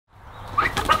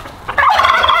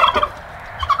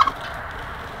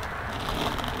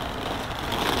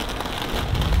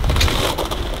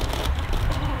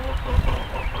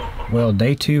Well,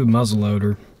 day 2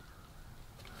 muzzleloader.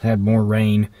 Had more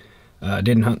rain.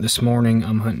 Didn't hunt this morning.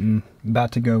 I'm hunting,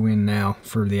 about to go in now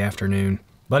for the afternoon.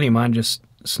 Buddy of mine just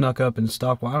snuck up and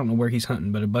stalked. Well, I don't know where he's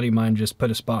hunting, but a buddy of mine just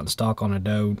put a spot and stalk on a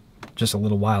doe just a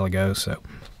little while ago. So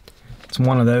it's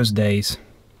one of those days.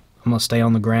 I'm gonna stay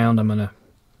on the ground. I'm gonna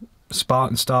spot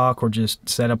and stalk, or just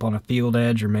set up on a field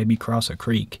edge, or maybe cross a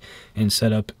creek and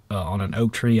set up on an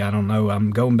oak tree. I don't know.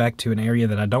 I'm going back to an area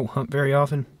that I don't hunt very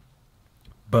often,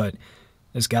 but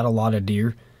it's got a lot of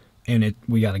deer, and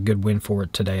we got a good wind for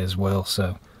it today as well.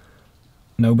 So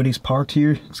nobody's parked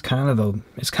here. It's kind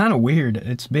of weird.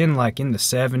 It's been like in the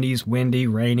 70s, windy,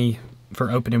 rainy for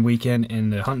opening weekend,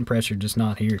 and the hunting pressure just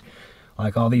not here.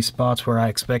 Like all these spots where I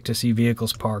expect to see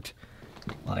vehicles parked,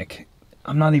 like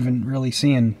I'm not even really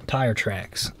seeing tire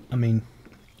tracks. I mean,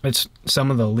 it's some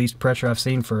of the least pressure I've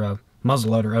seen for a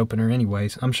muzzleloader opener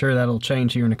anyways. I'm sure that'll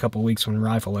change here in a couple weeks when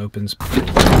rifle opens.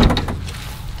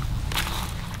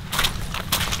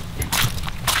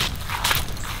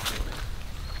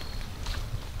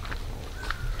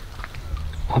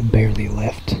 I barely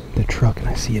left the truck and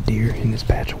I see a deer in this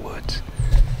patch of woods.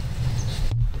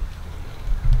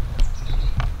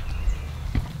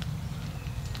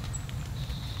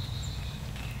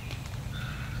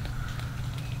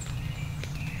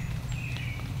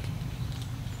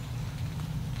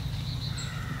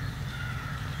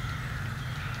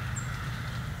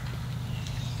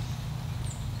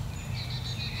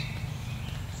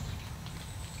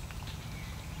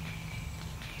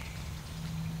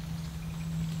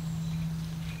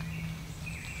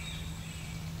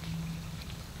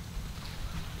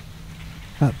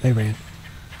 Oh, they ran.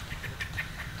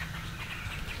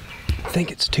 I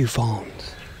think it's 2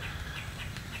 fawns.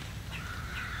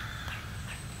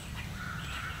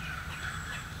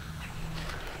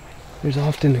 There's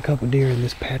often a couple deer in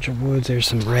this patch of woods. There's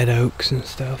some red oaks and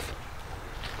stuff.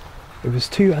 I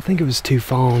think it was 2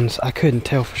 fawns. I couldn't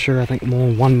tell for sure. I think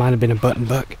one might have been a button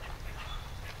buck.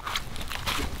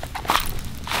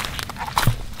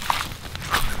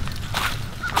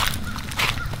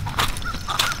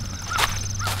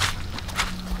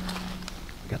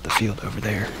 Got the field over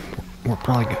there. We're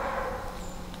probably good.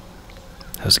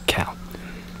 That was a cow.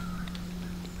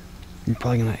 You're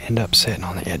probably gonna end up sitting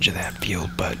on the edge of that field,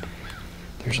 but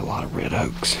there's a lot of red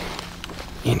oaks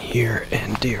in here,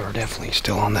 and deer are definitely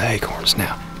still on the acorns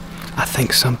now. I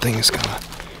think something is gonna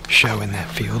show in that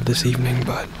field this evening,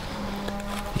 but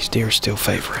these deer are still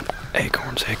favoring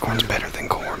acorns. Acorns better than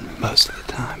corn most of the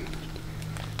time.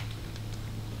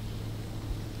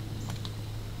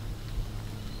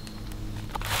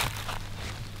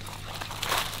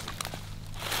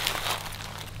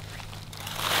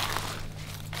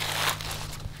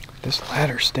 This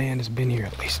ladder stand has been here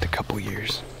at least a couple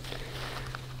years.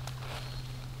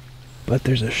 But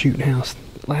there's a shooting house.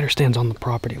 Ladder stand's on the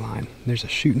property line. There's a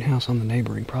shooting house on the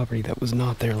neighboring property that was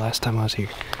not there last time I was here.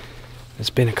 It's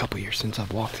been a couple years since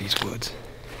I've walked these woods.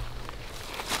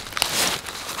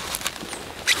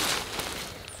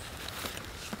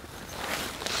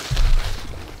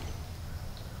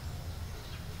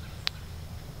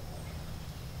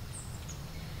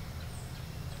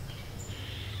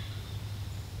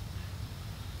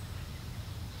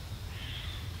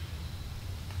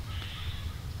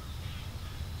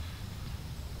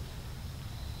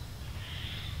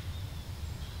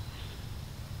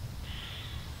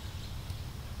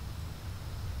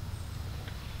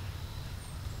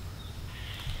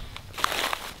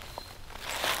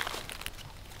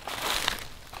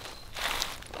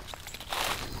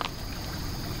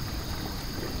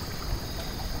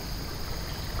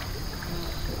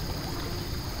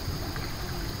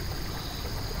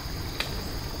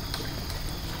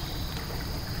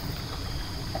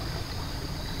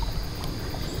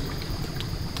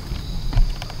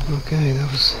 Okay,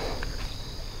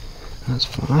 that's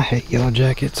fun. I hate yellow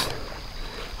jackets.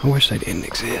 I wish they didn't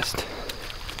exist.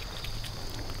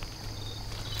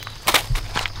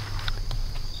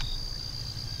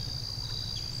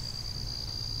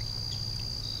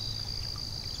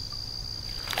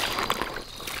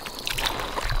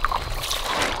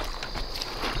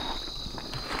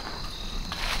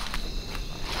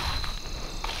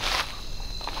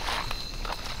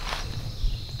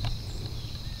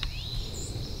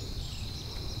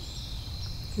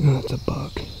 Oh, it's a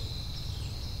buck.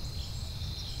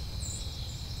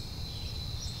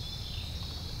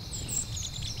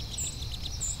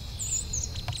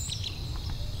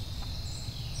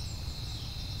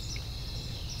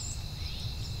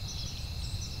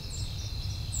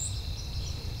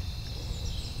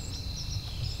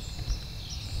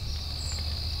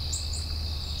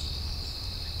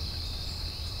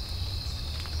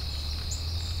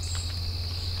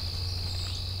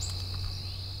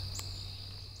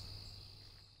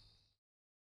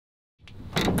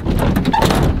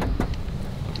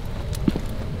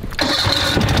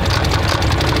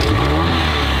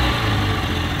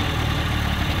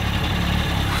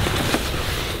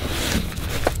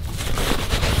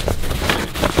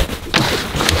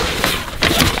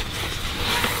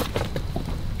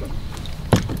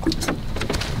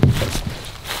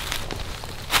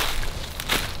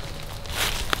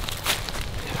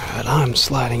 I'm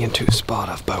sliding into a spot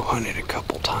I've bow hunted a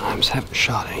couple times. Haven't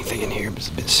shot anything in here, but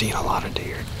been seeing a lot of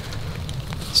deer.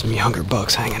 Some younger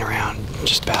bucks hanging around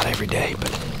just about every day,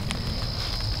 but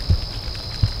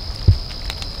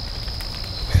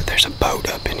there's a boat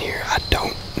up in here. I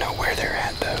don't know where they're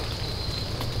at though.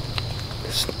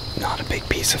 It's not a big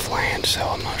piece of land, so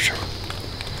I'm not sure.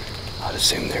 I'd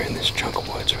assume they're in this chunk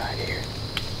of woods right here.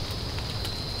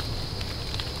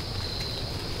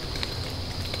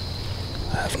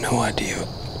 I have no idea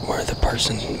where the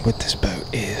person with this boat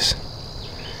is,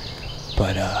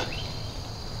 but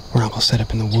we're not gonna set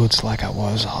up in the woods like I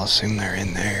was. I'll assume they're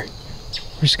in there.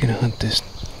 We're just gonna hunt this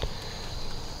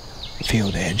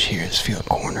field edge here, this field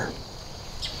corner.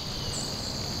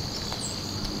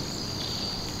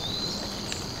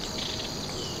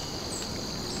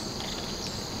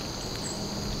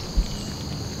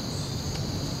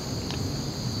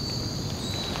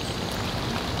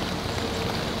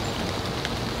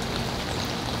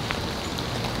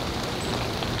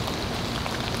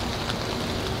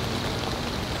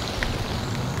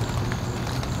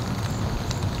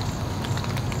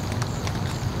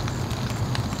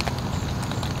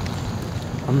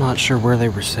 I'm not sure where they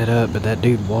were set up, but that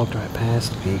dude walked right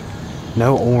past me.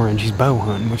 No orange. He's bow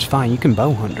hunting, which is fine. You can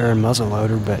bow hunt during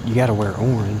muzzleloader, but you gotta wear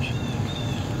orange.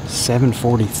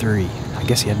 7:43. I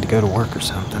guess he had to go to work or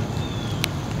something.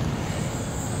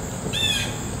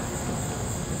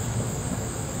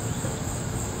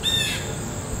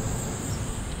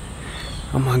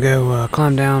 I'm gonna go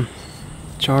climb down,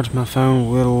 charge my phone a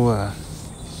little,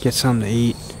 get something to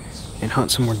eat, and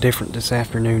hunt somewhere different this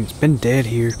afternoon. It's been dead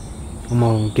here. I'm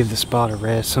gonna give the spot a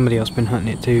rest. Somebody else been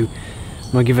hunting it too.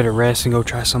 I'm gonna give it a rest and go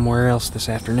try somewhere else this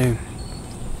afternoon.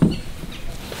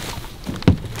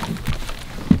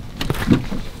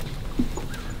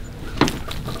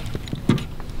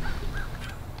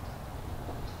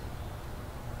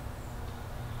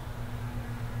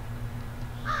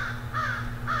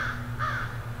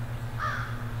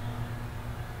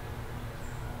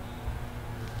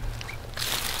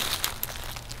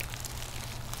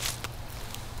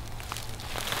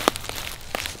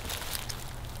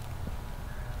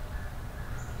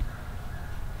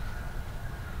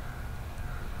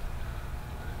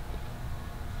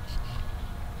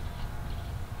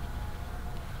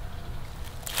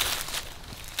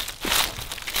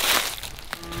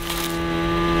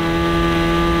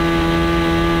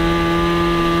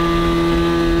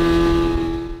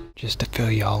 Just to fill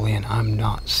y'all in, I'm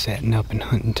not setting up and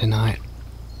hunting tonight.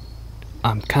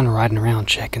 I'm kind of riding around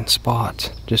checking spots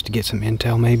just to get some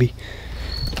intel maybe.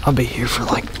 I'll be here for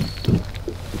like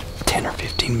 10 or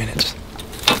 15 minutes.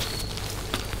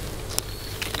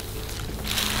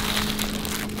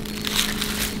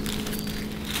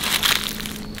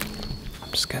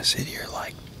 I'm just gonna sit here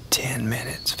like 10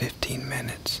 minutes, 15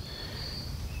 minutes.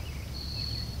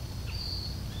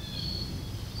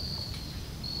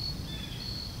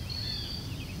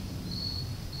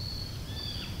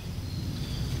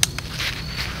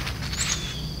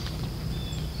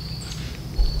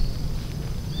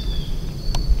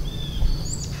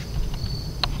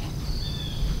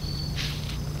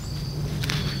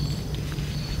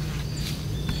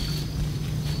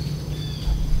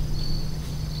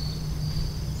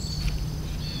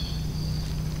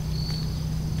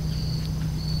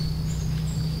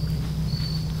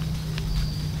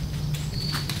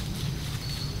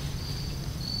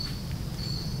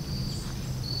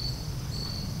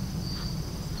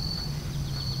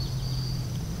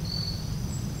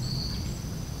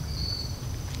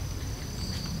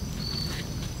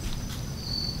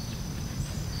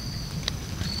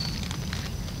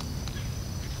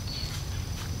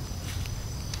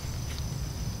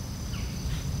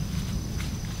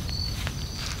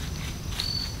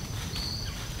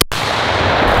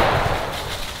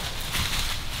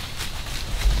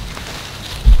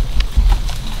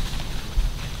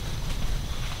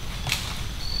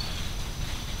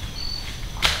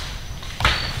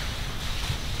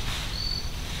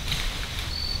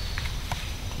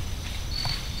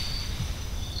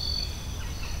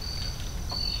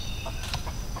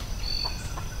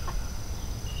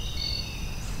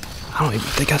 I don't even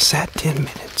think I sat 10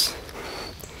 minutes.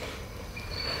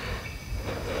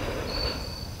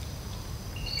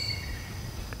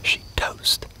 She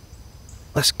toast.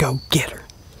 Let's go get her.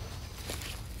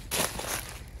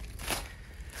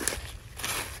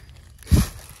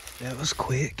 That was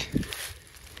quick.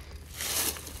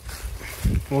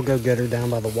 We'll go get her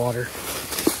down by the water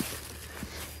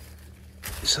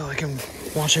so I can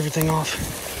wash everything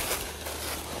off.